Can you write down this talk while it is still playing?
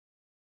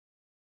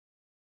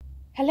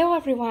Hello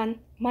everyone,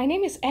 my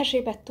name is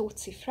Erzsébet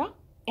Tóth-Czifra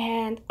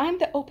and I'm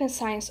the Open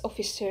Science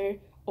Officer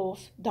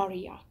of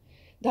DARIAH.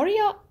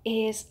 DARIAH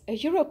is a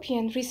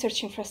European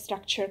research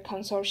infrastructure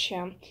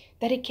consortium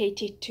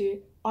dedicated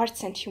to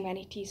arts and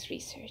humanities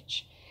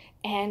research.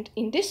 And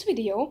in this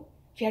video,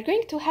 we are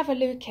going to have a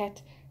look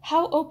at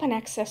how open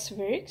access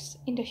works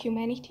in the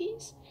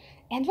humanities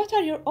and what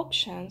are your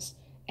options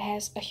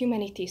as a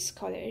humanities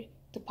scholar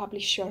to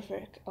publish your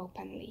work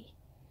openly.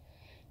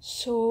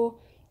 So,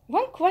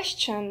 one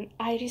question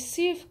I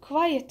receive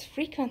quite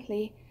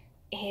frequently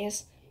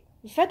is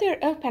whether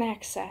open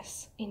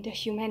access in the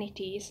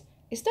humanities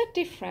is that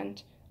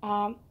different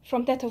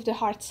from that of the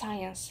hard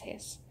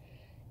sciences.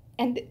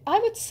 And I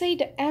would say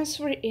the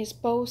answer is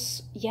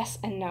both yes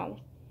and no.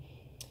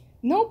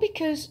 No,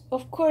 because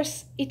of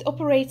course it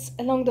operates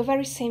along the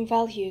very same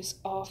values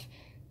of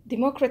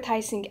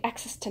democratizing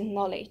access to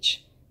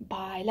knowledge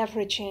by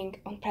leveraging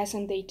on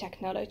present-day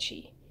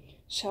technology.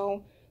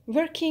 So,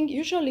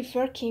 usually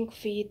working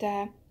with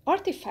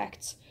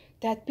artifacts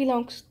that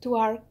belong to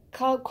our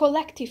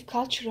collective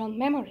cultural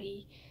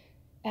memory,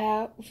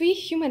 we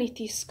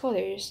humanities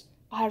scholars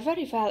are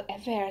very well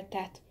aware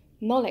that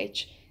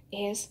knowledge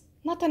is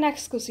not an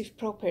exclusive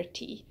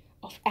property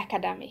of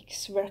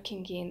academics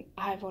working in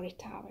ivory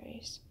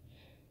towers.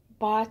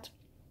 But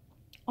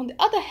on the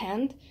other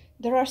hand,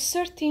 there are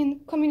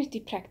certain community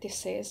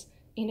practices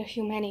in the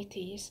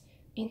humanities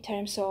in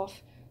terms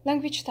of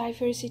language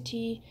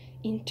diversity,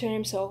 in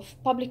terms of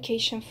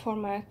publication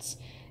formats,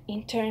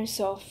 in terms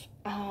of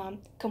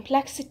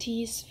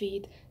complexities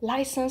with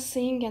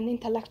licensing and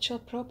intellectual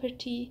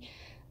property,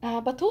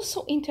 but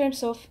also in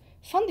terms of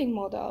funding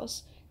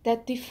models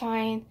that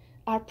define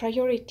our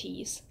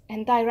priorities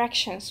and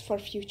directions for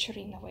future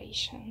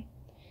innovation.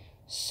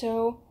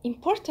 So,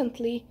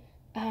 importantly,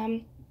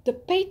 the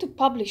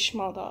pay-to-publish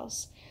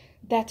models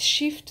that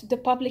shift the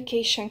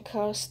publication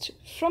cost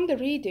from the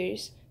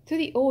readers to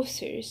the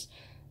authors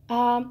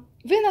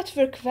will not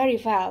work very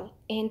well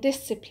in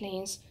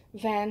disciplines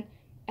when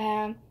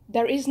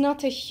there is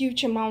not a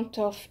huge amount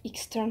of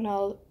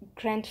external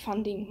grant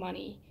funding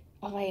money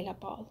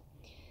available.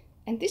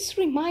 And this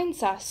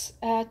reminds us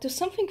to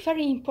something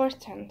very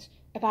important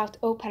about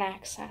open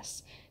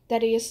access.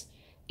 That is,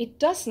 it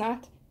does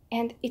not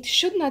and it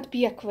should not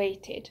be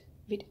equated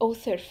with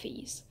author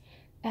fees,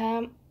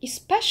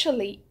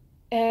 especially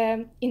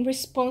in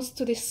response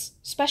to these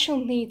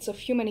special needs of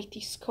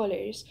humanities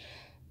scholars.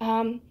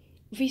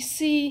 We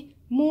see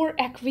more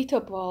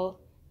equitable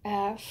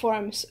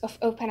forms of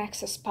open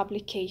access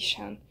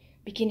publication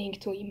beginning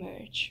to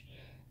emerge.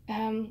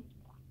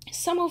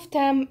 Some of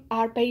them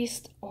are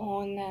based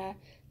on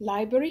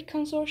library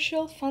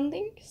consortial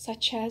funding,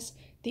 such as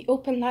the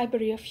Open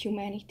Library of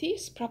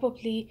Humanities,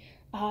 probably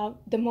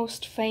the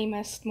most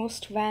famous,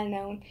 most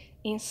well-known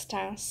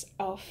instance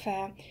of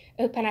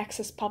open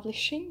access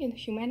publishing in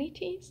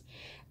humanities,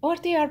 or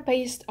they are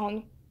based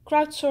on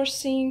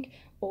crowdsourcing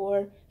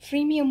or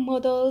freemium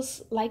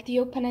models like the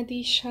Open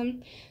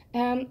Edition.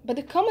 But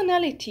the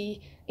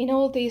commonality in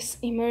all these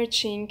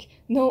emerging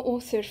no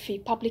author fee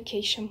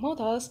publication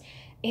models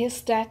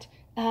is that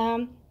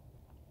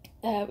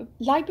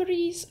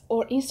libraries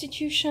or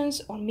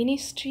institutions or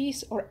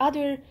ministries or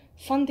other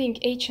funding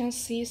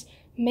agencies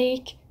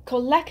make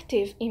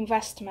collective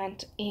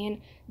investment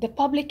in the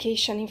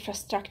publication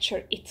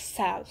infrastructure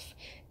itself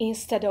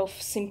instead of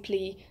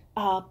simply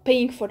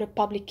paying for the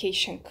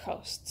publication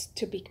costs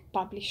to big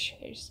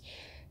publishers.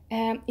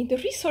 In the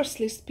resource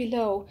list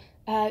below,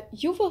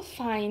 you will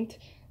find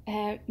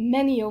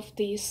many of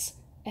these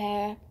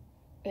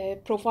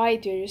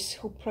providers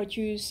who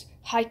produce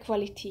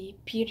high-quality,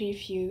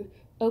 peer-review,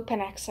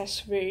 open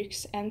access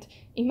works, and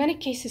in many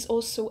cases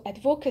also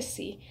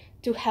advocacy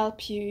to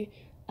help you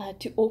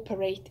to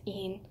operate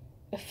in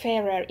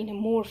a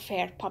more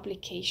fair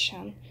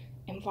publication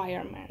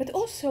environment. But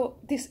also,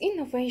 these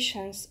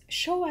innovations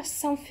show us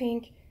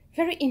something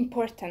very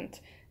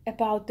important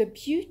about the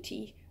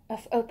beauty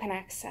of open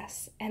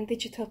access and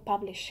digital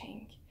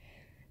publishing.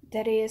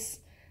 That is,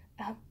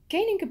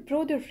 gaining a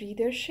broader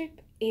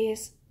readership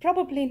is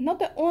probably not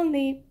the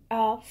only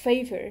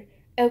favor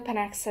open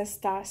access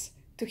does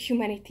to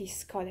humanities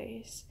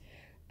scholars,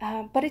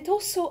 but it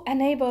also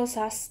enables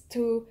us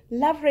to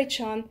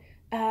leverage on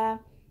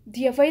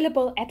the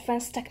available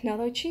advanced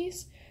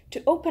technologies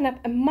to open up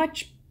a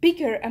much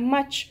bigger and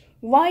much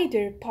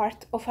wider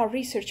part of our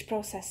research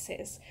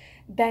processes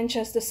than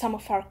just the sum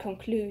of our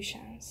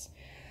conclusions.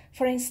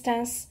 For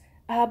instance,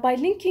 by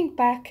linking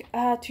back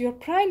to your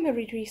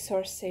primary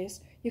resources,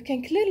 you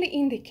can clearly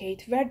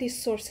indicate where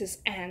these sources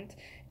end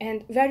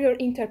and where your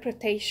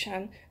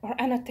interpretation or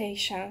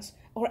annotations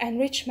or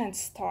enrichment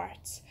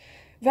starts.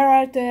 Where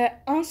are the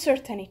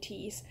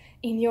uncertainties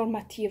in your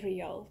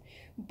material?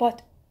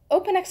 But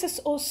open access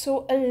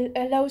also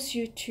allows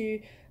you to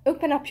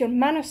open up your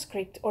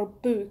manuscript or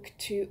book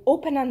to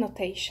open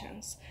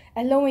annotations,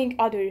 allowing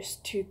others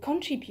to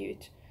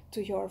contribute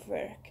to your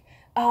work.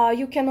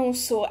 You can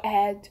also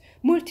add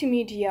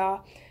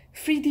multimedia,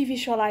 3D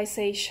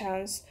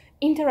visualizations,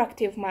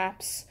 interactive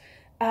maps,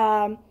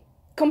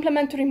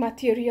 complementary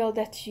material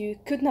that you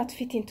could not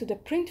fit into the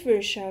print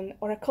version,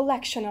 or a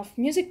collection of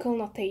musical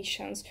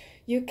notations.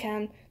 You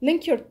can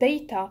link your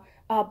data.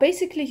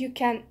 Basically, you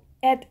can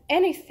add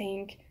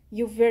anything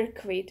you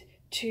work with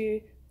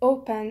to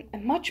open a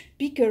much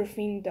bigger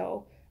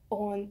window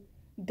on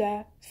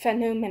the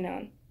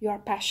phenomenon you are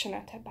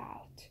passionate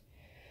about.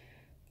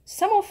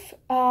 Some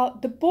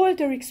of the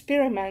bolder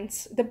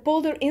experiments, the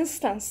bolder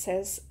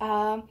instances,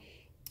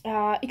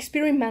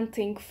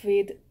 experimenting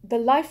with the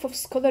life of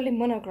scholarly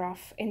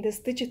monograph in this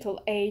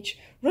digital age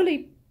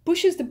really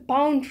pushes the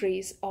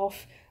boundaries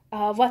of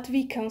what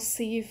we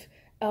conceive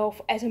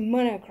of as a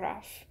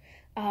monograph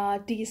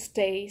these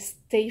days.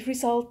 They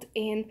result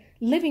in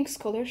living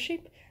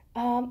scholarship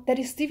that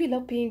is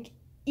developing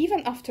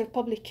even after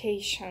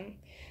publication.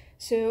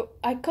 So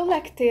I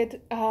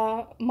collected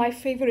my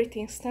favorite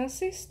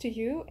instances to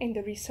you in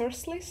the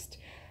resource list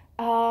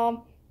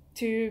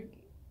to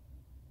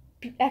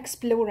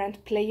explore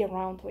and play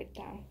around with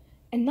them.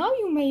 And now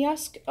you may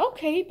ask,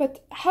 okay,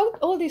 but how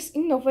all this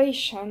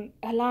innovation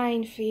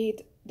align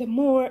with the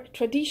more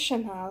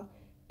traditional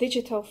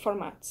digital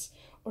formats,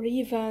 or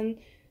even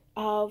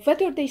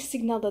whether they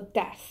signal the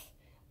death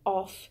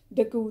of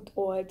the good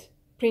old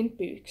print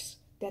books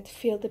that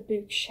fill the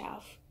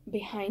bookshelf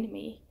behind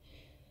me?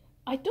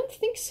 I don't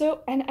think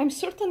so, and I'm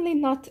certainly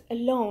not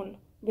alone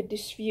with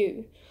this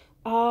view.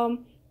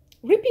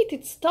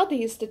 Repeated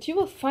studies that you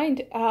will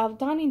find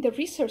done in the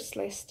resource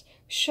list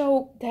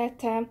show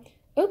that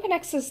open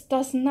access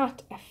does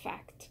not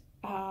affect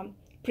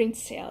print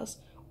sales,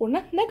 or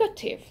not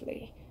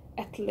negatively,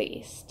 at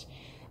least.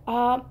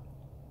 On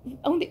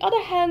the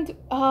other hand,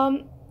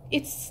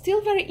 it's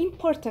still very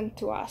important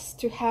to us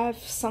to have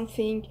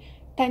something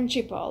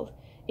tangible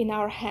in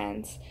our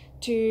hands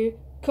to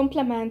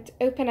complement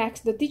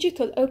the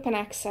digital open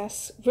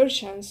access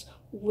versions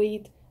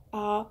with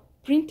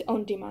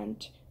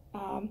print-on-demand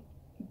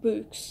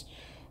books.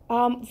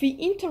 We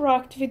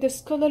interact with the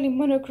scholarly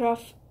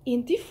monograph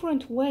in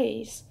different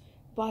ways,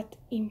 but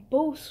in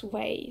both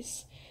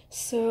ways.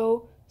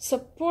 So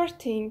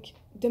supporting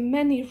the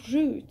many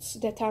routes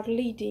that are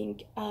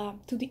leading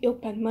to the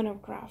open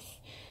monograph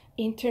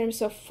in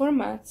terms of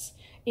formats,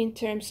 in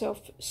terms of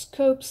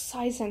scope,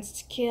 size, and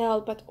scale,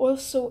 but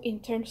also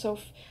in terms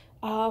of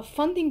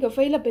funding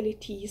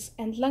availabilities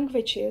and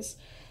languages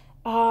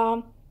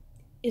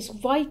is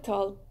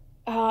vital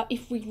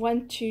if we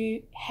want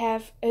to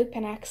have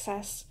open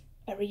access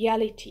a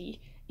reality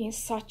in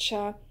such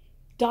a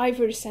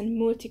diverse and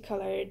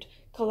multicolored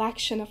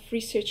collection of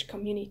research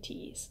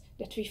communities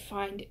that we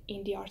find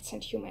in the arts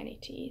and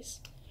humanities.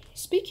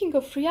 Speaking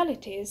of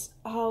realities,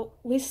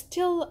 we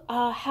still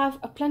have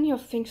plenty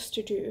of things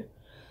to do.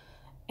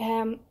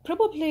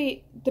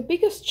 Probably the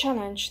biggest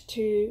challenge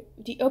to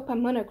the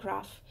open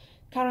monograph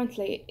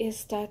currently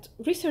is that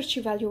research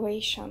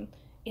evaluation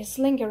is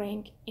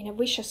lingering in a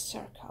vicious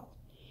circle.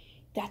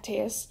 That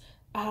is,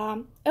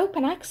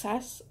 open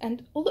access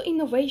and all the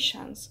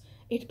innovations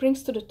it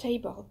brings to the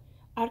table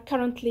are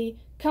currently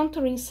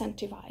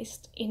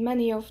counter-incentivized in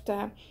many of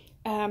the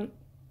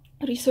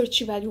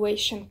research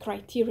evaluation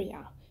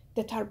criteria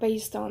that are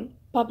based on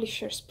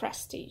publishers'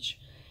 prestige.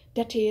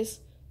 That is,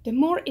 the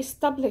more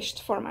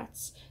established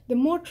formats, the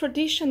more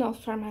traditional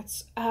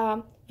formats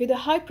with a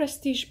high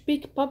prestige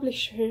big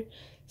publisher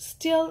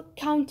still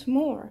count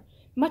more,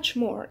 much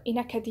more in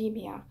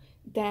academia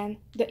than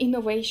the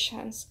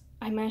innovations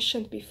I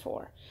mentioned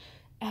before.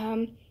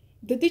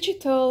 The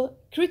digital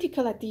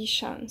critical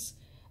editions,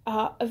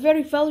 a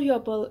very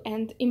valuable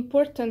and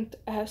important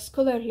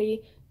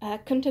scholarly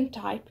content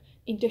type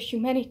in the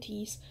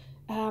humanities,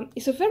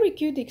 is a very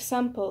good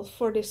example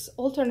for this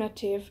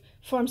alternative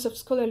forms of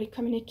scholarly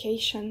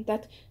communication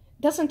that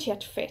doesn't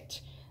yet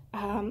fit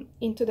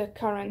into the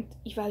current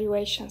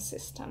evaluation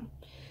system.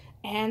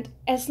 And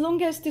as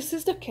long as this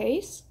is the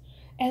case,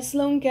 as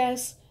long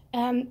as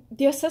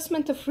the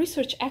assessment of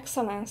research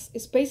excellence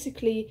is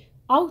basically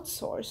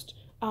outsourced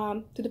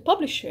to the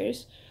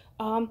publishers,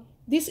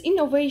 these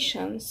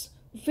innovations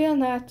will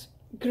not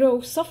grow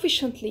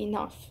sufficiently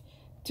enough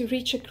to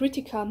reach a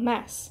critical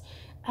mass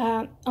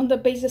on the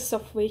basis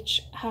of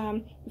which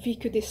we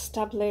could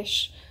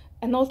establish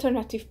an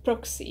alternative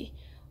proxy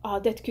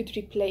that could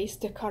replace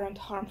the current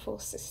harmful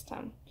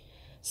system.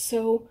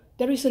 So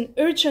there is an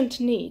urgent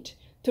need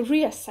to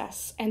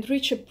reassess and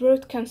reach a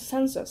broad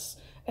consensus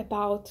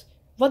about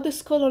what the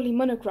scholarly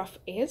monograph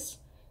is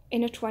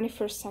in the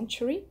 21st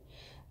century.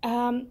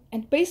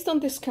 And based on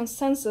this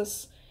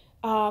consensus,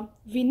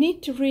 we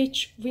need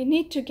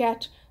to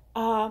get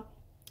a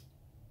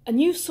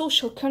new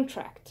social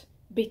contract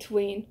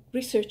between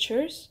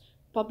researchers,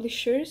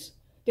 publishers,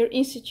 their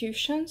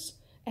institutions,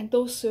 and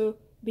also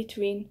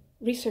between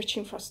research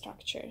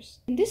infrastructures.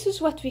 And this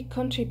is what we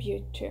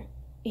contribute to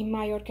in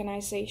my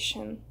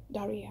organization,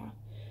 DARIAH.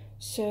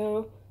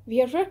 So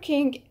we are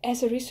working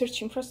as a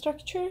research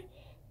infrastructure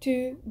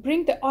to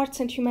bring the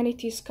arts and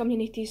humanities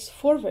communities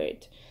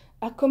forward,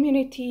 a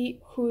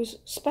community whose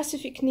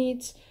specific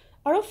needs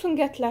are often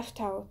get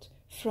left out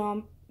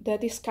from the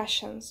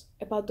discussions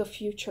about the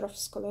future of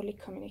scholarly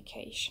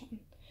communication.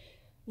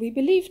 we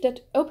believe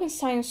that open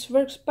science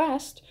works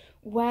best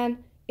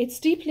when it's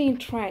deeply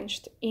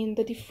entrenched in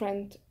the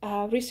different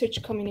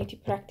research community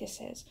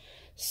practices.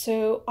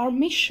 So our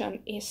mission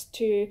is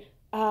to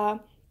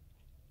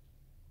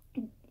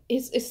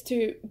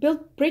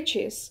build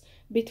bridges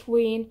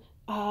between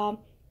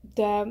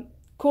the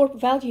core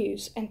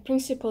values and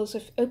principles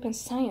of open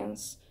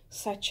science,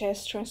 such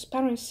as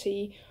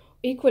transparency,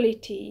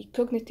 equality,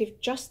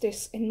 cognitive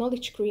justice, and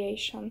knowledge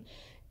creation,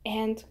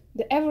 and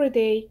the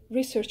everyday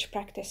research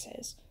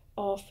practices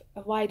of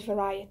a wide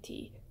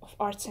variety of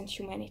arts and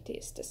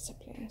humanities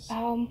disciplines.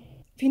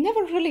 We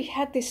never really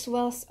had this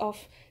wealth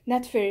of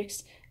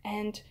networks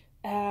and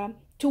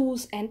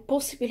tools and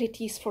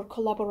possibilities for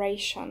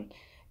collaboration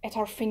at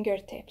our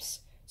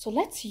fingertips. So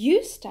let's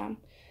use them.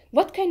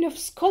 What kind of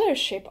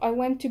scholarship I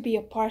want to be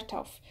a part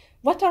of?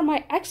 What are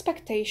my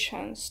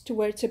expectations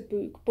towards a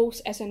book,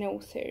 both as an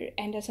author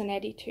and as an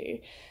editor?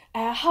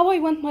 How I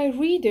want my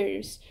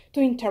readers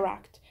to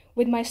interact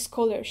with my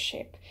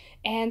scholarship,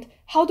 and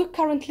how do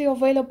currently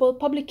available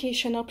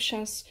publication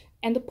options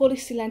and the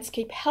policy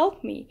landscape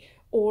help me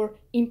or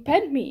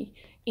impede me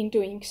in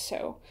doing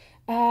so?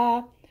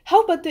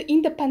 How about the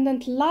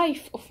independent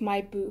life of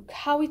my book,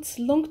 how its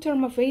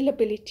long-term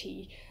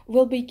availability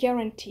will be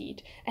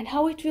guaranteed, and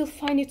how it will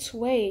find its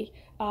way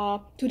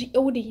to the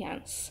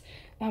audience?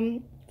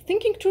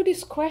 Thinking through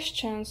these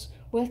questions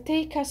will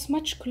take us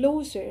much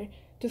closer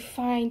to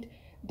find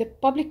the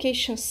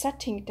publication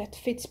setting that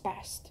fits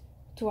best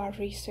to our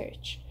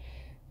research.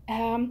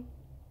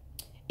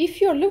 If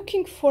you're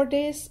looking for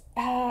this,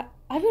 I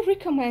will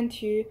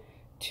recommend you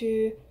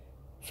to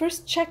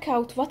first check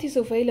out what is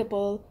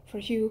available for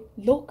you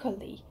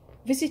locally.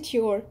 Visit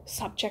your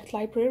subject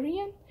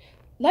librarian.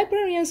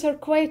 Librarians are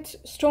quite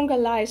strong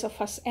allies of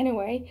us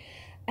anyway,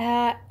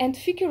 and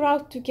figure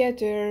out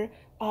together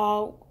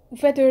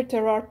whether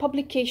there are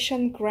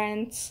publication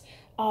grants,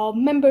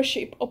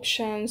 membership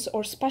options,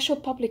 or special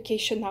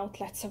publication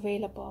outlets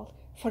available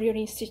for your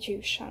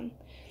institution.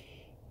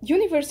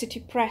 University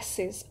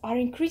presses are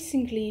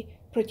increasingly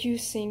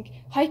producing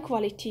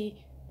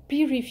high-quality,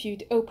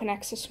 peer-reviewed open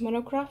access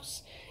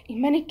monographs, in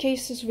many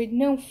cases with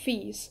no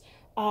fees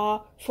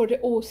for the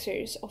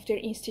authors of their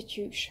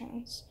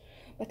institutions.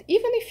 But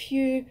even if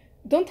you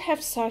don't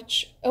have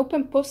such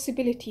open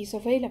possibilities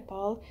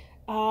available,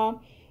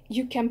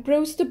 you can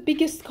browse the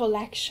biggest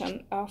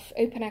collection of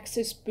open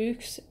access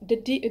books, the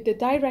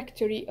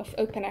Directory of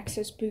Open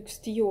Access Books,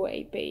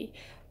 DOAB,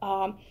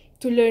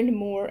 to learn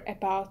more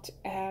about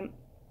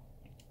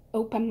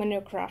open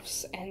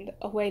monographs and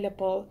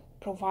available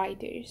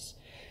providers.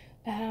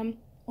 On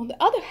the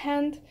other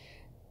hand,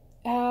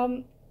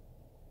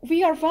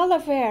 we are well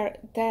aware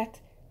that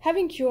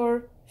having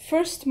your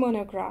first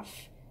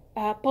monograph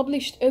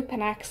published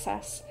open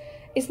access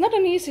is not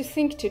an easy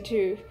thing to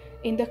do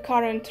in the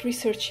current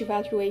research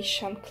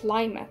evaluation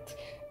climate.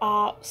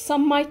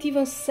 Some might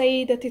even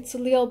say that it's a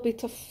little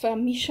bit of a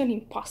mission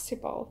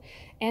impossible,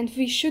 and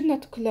we should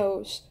not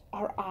close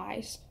our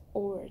eyes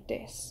over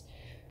this.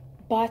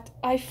 But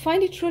I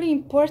find it really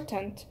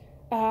important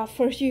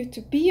for you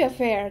to be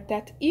aware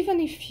that even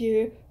if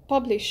you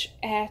publish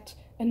at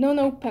a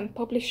non-open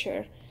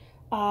publisher,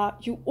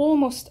 you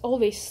almost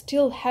always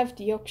still have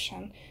the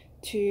option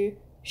to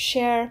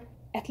share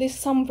at least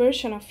some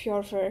version of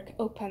your work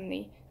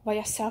openly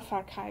via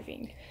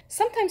self-archiving.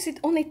 Sometimes it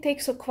only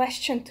takes a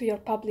question to your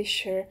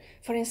publisher,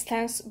 for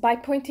instance, by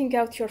pointing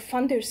out your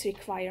funder's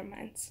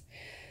requirements.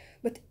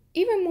 But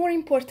even more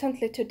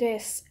importantly to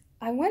this,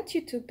 I want you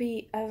to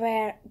be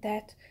aware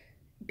that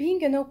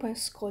being an open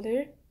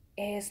scholar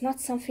is not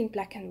something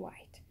black and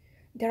white.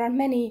 There are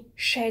many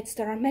shades,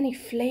 there are many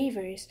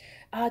flavors,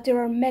 there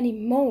are many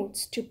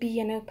modes to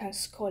be an open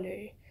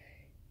scholar.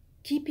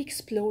 Keep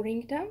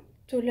exploring them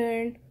to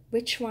learn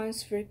which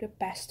ones work the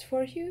best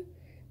for you,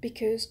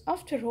 because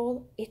after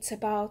all, it's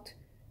about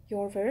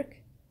your work,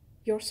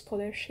 your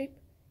scholarship,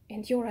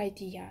 and your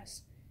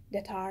ideas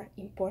that are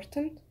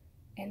important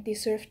and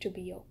deserve to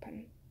be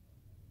open.